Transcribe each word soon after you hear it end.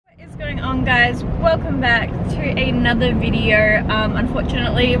on, guys? Welcome back to another video.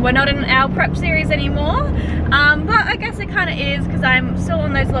 Unfortunately we're not in our prep series anymore, but I guess it kind of is because I'm still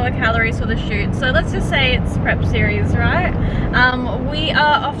on those lower calories for the shoot, so let's just say it's prep series, right? We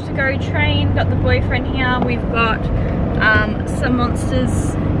are off to go train. Got the boyfriend here. We've got some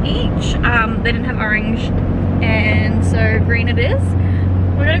Monsters each. They didn't have orange, and so green it is.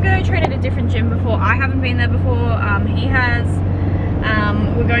 We're gonna go train at a different gym before. I haven't been there before. He has.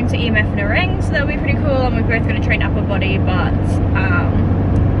 We're going to EMF Nerang, so that'll be pretty cool, and we're both going to train upper body, but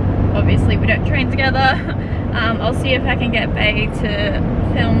obviously we don't train together. I'll see if I can get Bae to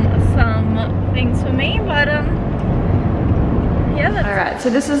film some things for me, but yeah. Alright, so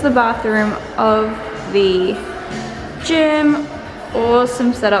this is the bathroom of the gym.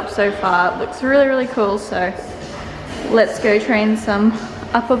 Awesome setup so far. It looks really, really cool, so let's go train some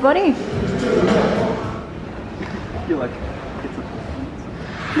upper body. I feel like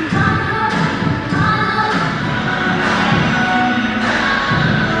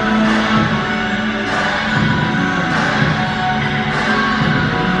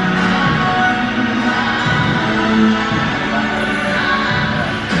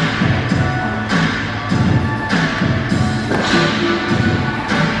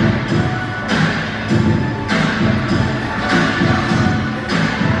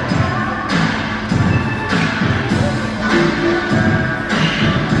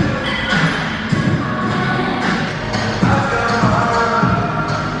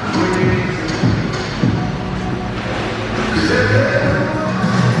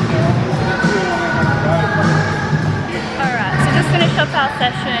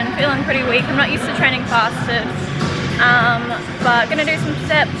session, feeling pretty weak. I'm not used to training fasted, but gonna do some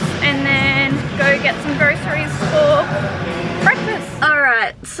steps and then go get some groceries for breakfast.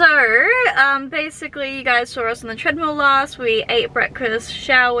 Alright, so basically you guys saw us on the treadmill last. We ate breakfast,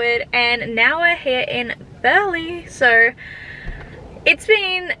 showered, and now we're here in Burleigh. So it's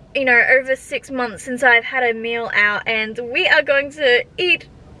been, you know, over 6 months since I've had a meal out, and we are going to eat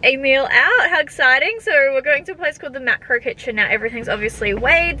a meal out. How exciting. So we're going to a place called the Macro Kitchen. Now everything's obviously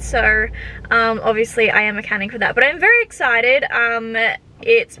weighed, so obviously I am accounting for that, but I'm very excited.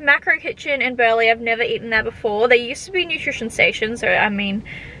 It's Macro Kitchen in Burleigh. I've never eaten there before. They used to be Nutrition Station, so I mean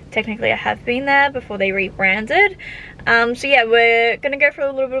technically I have been there before they rebranded. So yeah, we're gonna go for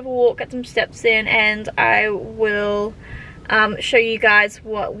a little bit of a walk, get some steps in, and I will show you guys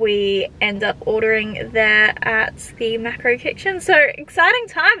what we end up ordering there at the Macro Kitchen. So exciting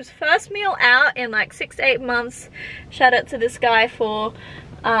times. First meal out in like 6 to 8 months. Shout out to this guy for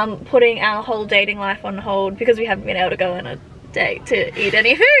putting our whole dating life on hold because we haven't been able to go on a date to eat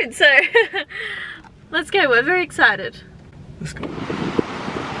any food. So let's go. We're very excited. Let's go.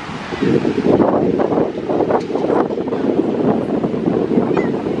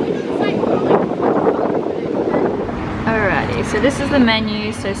 Alrighty, so this is the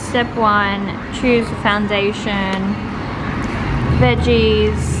menu. So step 1, choose the foundation,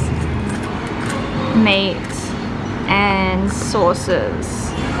 veggies, meat, and sauces,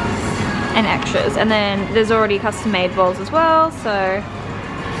 and extras. And then there's already custom made bowls as well, so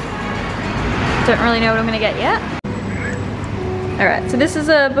don't really know what I'm gonna get yet. Alright, so this is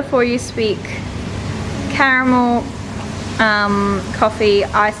a Before You Speak caramel coffee,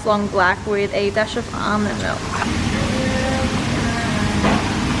 ice long black with a dash of almond milk.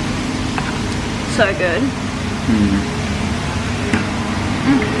 So good.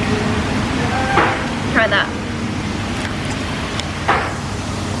 Try that.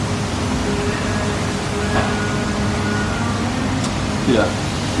 Yeah.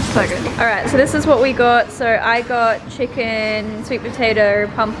 So good. Alright, so this is what we got. So I got chicken, sweet potato,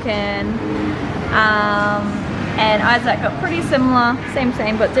 pumpkin, and Isaac got pretty similar, same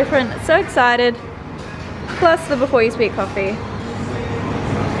but different. So excited. Plus the Before You Speak coffee.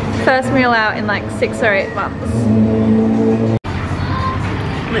 First meal out in like 6 or 8 months.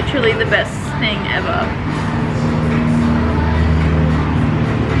 Literally the best thing ever.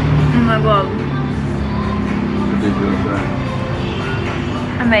 Oh my god.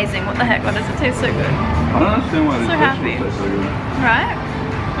 Amazing. What the heck? Why does it taste so good? I don't understand why so happy. Tastes so good. Right?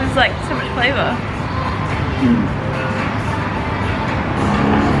 There's like so much flavor.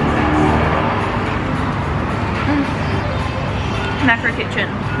 Macro Kitchen,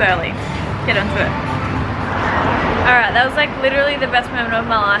 Burleigh. Get onto it. Alright, that was like literally the best moment of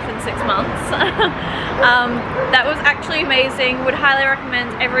my life in 6 months. That was actually amazing. Would highly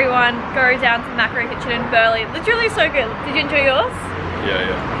recommend everyone go down to the Macro Kitchen in Burleigh. Literally so good. Did you enjoy yours? Yeah,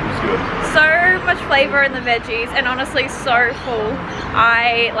 it was good. So much flavor in the veggies, and honestly so full.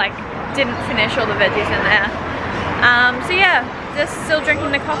 I like didn't finish all the veggies in there. So yeah, just still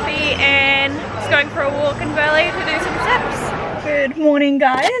drinking the coffee and just going for a walk in Burleigh to do some steps. Good morning,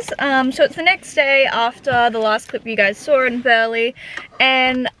 guys. So it's the next day after the last clip you guys saw in Burleigh,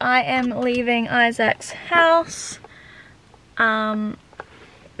 and I am leaving Isaac's house.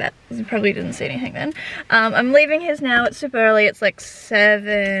 That you probably didn't see anything then. I'm leaving his now. It's super early. It's like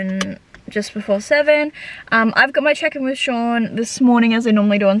 7, just before 7. I've got my check-in with Sean this morning as I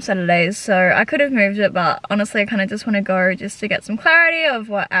normally do on Saturdays, so I could have moved it, but honestly I kind of just want to go just to get some clarity of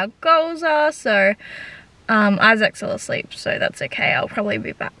what our goals are. So Isaac's still asleep, so that's okay. I'll probably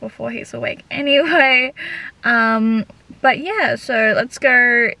be back before he's awake anyway. But yeah, so let's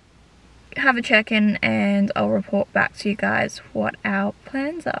go have a check-in and I'll report back to you guys what our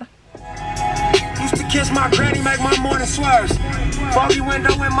plans are. Used to kiss my granny, make my morning swerves. Foggy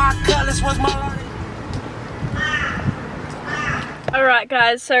window in my cutlass was my... Alright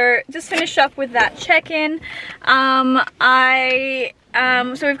guys, so just finished up with that check-in.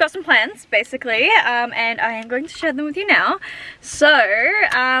 So we've got some plans basically, and I am going to share them with you now. So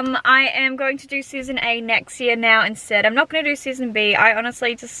I am going to do season A next year now instead. I'm not going to do season B. I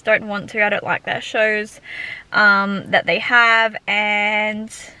honestly just don't want to. I don't like their shows that they have, and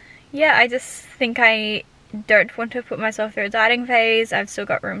yeah, I just think I don't want to put myself through a dieting phase. I've still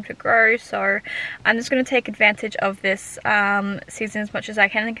got room to grow, so I'm just going to take advantage of this season as much as I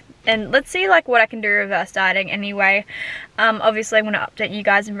can, and let's see like what I can do reverse dieting anyway. Obviously I'm going to update you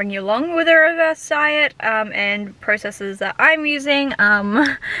guys and bring you along with a reverse diet and processes that I'm using.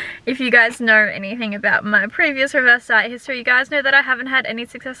 If you guys know anything about my previous reverse diet history, you guys know that I haven't had any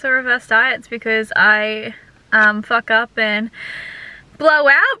successful reverse diets because I fuck up and blow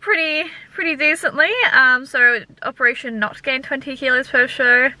out pretty decently. So operation not gain 20 kilos per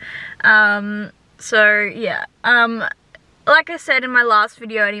show. So yeah, like I said in my last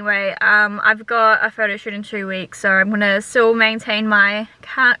video anyway, I've got a photo shoot in 2 weeks, so I'm gonna still maintain my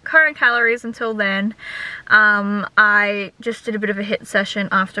current calories until then. I just did a bit of a HIIT session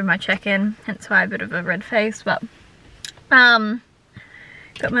after my check-in, hence why a bit of a red face, but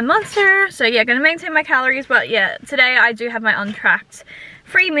got my Monster, so yeah, gonna maintain my calories. But yeah, today I do have my untracked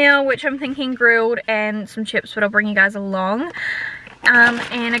free meal, which I'm thinking grilled and some chips, but I'll bring you guys along.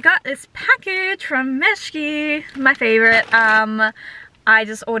 And I got this package from Meshki, my favorite. I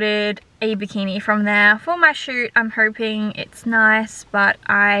just ordered a bikini from there for my shoot. I'm hoping it's nice, but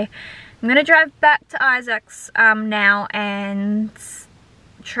I'm gonna drive back to Isaac's now and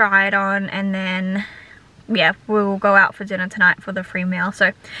try it on, and then yeah, we'll go out for dinner tonight for the free meal.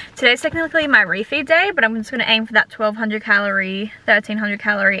 So today's technically my refeed day, but I'm just going to aim for that 1200 calorie, 1300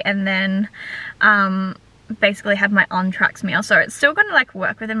 calorie, and then basically have my on tracks meal. So it's still going to like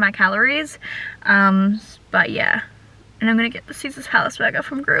work within my calories, but yeah. And I'm going to get the Caesar's Palace burger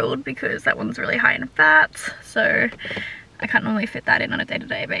from Grilled because that one's really high in fat, so I can't normally fit that in on a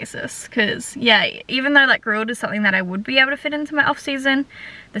day-to-day basis, because yeah, even though like Grilled is something that I would be able to fit into my off-season,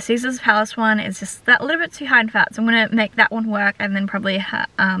 the Caesar's Palace one is just that little bit too high in fat, so I'm going to make that one work and then probably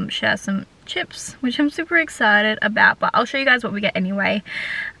share some chips, which I'm super excited about, but I'll show you guys what we get anyway.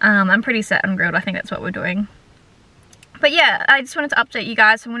 I'm pretty set on Grilled. I think that's what we're doing. But yeah, I just wanted to update you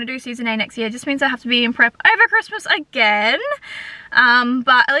guys. So I'm going to do season A next year. It just means I have to be in prep over Christmas again,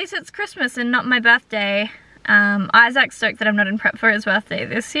 but at least it's Christmas and not my birthday. Isaac's stoked that I'm not in prep for his birthday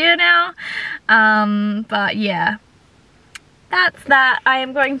this year now, but yeah, that's that. I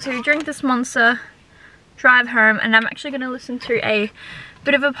am going to drink this Monster, drive home, and I'm actually going to listen to a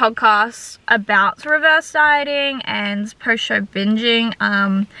bit of a podcast about reverse dieting and post-show binging.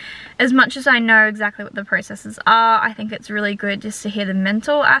 As much as I know exactly what the processes are, I think it's really good just to hear the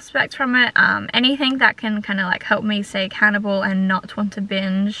mental aspect from it. Anything that can kind of like help me stay accountable and not want to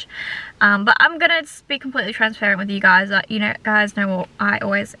binge. But I'm gonna just be completely transparent with you guys. You know, guys know what I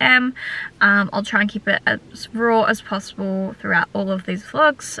always am. I'll try and keep it as raw as possible throughout all of these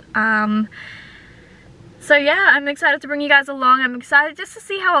vlogs. So yeah, I'm excited to bring you guys along. I'm excited just to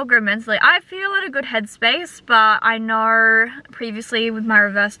see how I'll grow mentally. I feel in a good headspace, but I know previously with my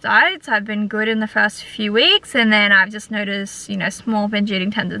reverse diets, I've been good in the first few weeks, and then I've just noticed, you know, small binge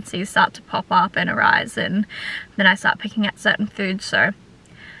eating tendencies start to pop up and arise, and then I start picking at certain foods. So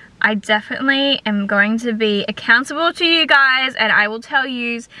I definitely am going to be accountable to you guys, and I will tell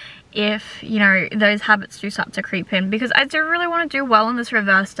you if, you know, those habits do start to creep in, because I do really want to do well on this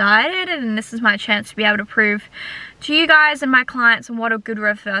reverse diet, and this is my chance to be able to prove to you guys and my clients and what a good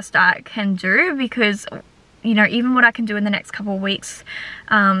reverse diet can do, because, you know, even what I can do in the next couple of weeks,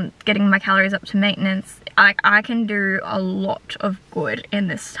 getting my calories up to maintenance, I can do a lot of good in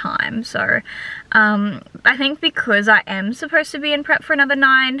this time. So I think because I am supposed to be in prep for another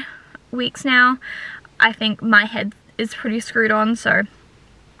 9 weeks now, I think my head is pretty screwed on, so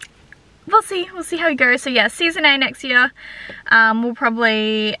we'll see how it goes. So yeah, season A next year. We'll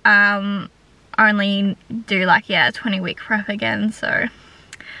probably only do like, yeah, a 20-week prep again, so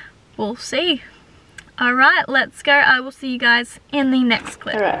we'll see. Alright, let's go. I will see you guys in the next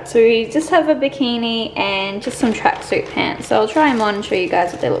clip. Alright, so we just have a bikini and just some tracksuit pants. So I'll try them on and show you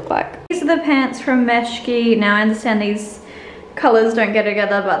guys what they look like. These are the pants from Meshki. Now I understand these colors don't go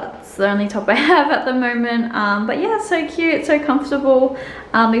together, but that's the only top I have at the moment. But yeah, so cute, so comfortable.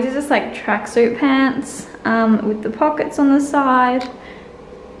 These are just like tracksuit pants with the pockets on the side,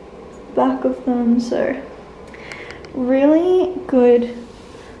 back of them. So really good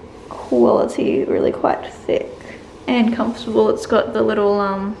quality, really quite thick and comfortable. It's got the little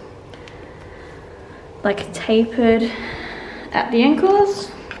like tapered at the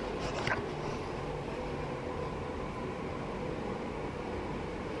ankles.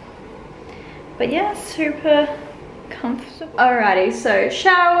 But yeah, super comfortable. Alrighty, so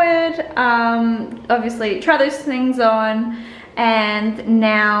showered, obviously try those things on, and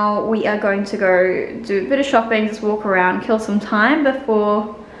now we are going to go do a bit of shopping, just walk around, kill some time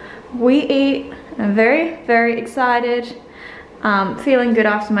before we eat. I'm very, very excited. Feeling good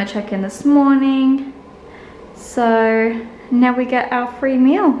after my check-in this morning. So now we get our free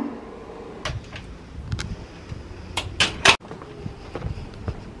meal.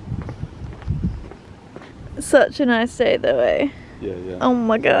 Such a nice day though, eh? Yeah, yeah. Oh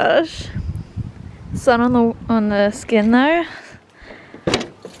my gosh. Sun on the skin though.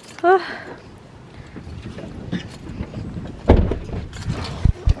 Oh.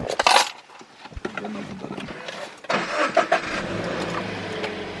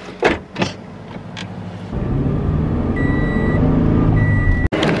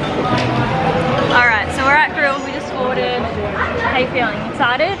 Alright, so we're at Grill. We just ordered. How you feeling?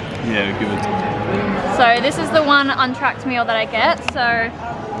 Excited? Yeah, good. So this is the one untracked meal that I get. So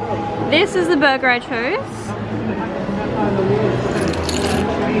this is the burger I chose.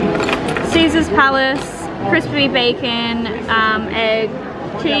 Caesar's Palace, crispy bacon, egg,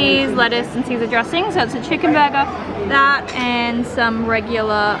 cheese, lettuce and Caesar dressing. So it's a chicken burger, that and some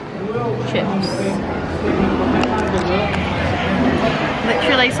regular chips.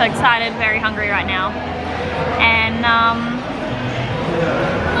 Literally so excited, very hungry right now. And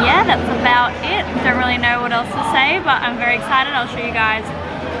yeah, that's about it. Don't really know what else to say, but I'm very excited. I'll show you guys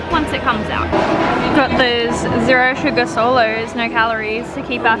once it comes out. We've got those zero sugar solos, no calories, to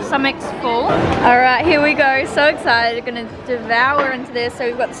keep our stomachs full. Alright, here we go. So excited. We're gonna devour into this. So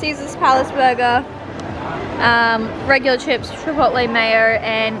we've got Caesar's Palace burger, regular chips, chipotle mayo,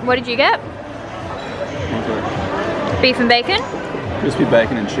 and what did you get? Beef and bacon? Crispy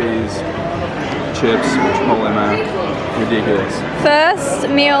bacon and cheese, chips, chipotle mayo. Ridiculous. First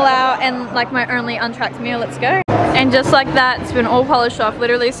meal out and like my only untracked meal. Let's go. And just like that, it's been all polished off.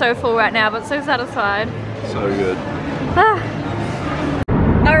 Literally so full right now, but so satisfied. So good.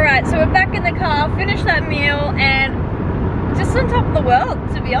 Alright, so we're back in the car, finished that meal, and just on top of the world,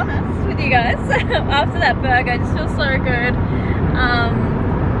 to be honest with you guys. After that burger, I just feel so good.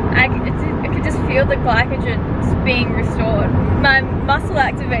 I could just feel the glycogen being restored. My muscle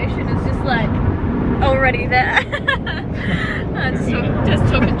activation is just like already there. just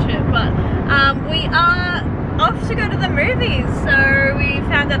talking shit, but we are off to go to the movies. So we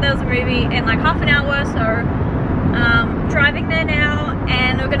found out there was a movie in like half an hour, so driving there now,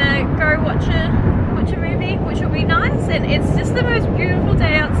 and we're gonna go watch a movie, which will be nice. And it's just the most beautiful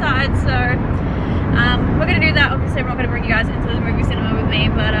day outside, so we're gonna do that. Obviously I'm not gonna bring you guys into the movie cinema with me,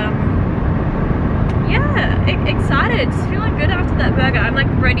 but yeah, excited, just feeling good after that burger. I'm like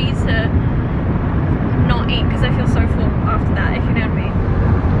ready to not eat because I feel so full after that, if you know what I mean.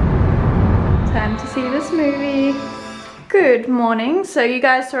 Time to see this movie. Good morning. So you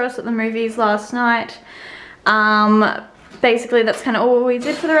guys saw us at the movies last night. Basically that's kind of all we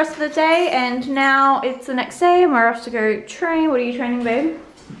did for the rest of the day, and now it's the next day and we're off to go train. What are you training, babe?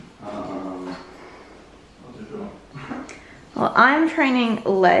 Well, I'm training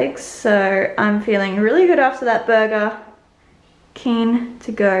legs, so I'm feeling really good after that burger. Keen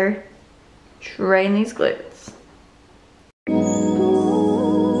to go train these glutes.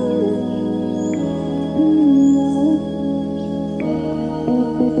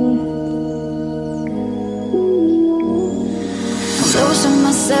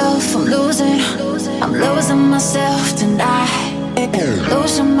 I'm losing myself tonight.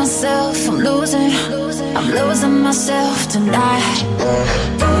 Losing myself, I'm losing myself tonight.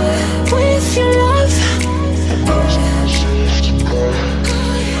 With your love,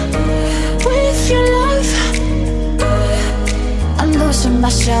 with your love, I'm losing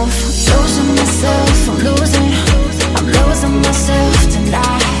myself, I'm losing myself, I'm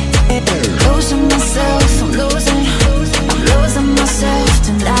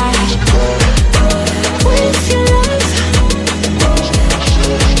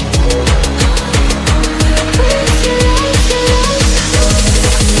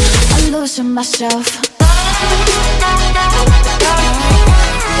losing myself.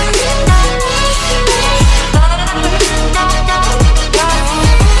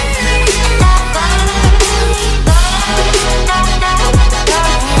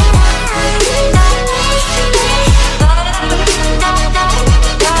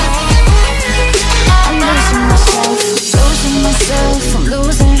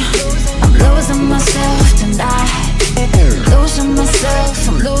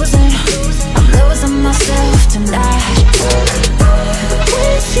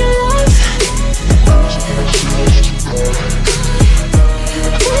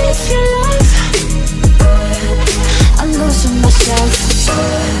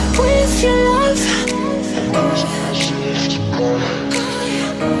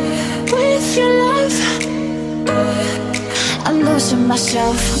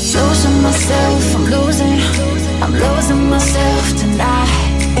 Myself, losing myself, I'm losing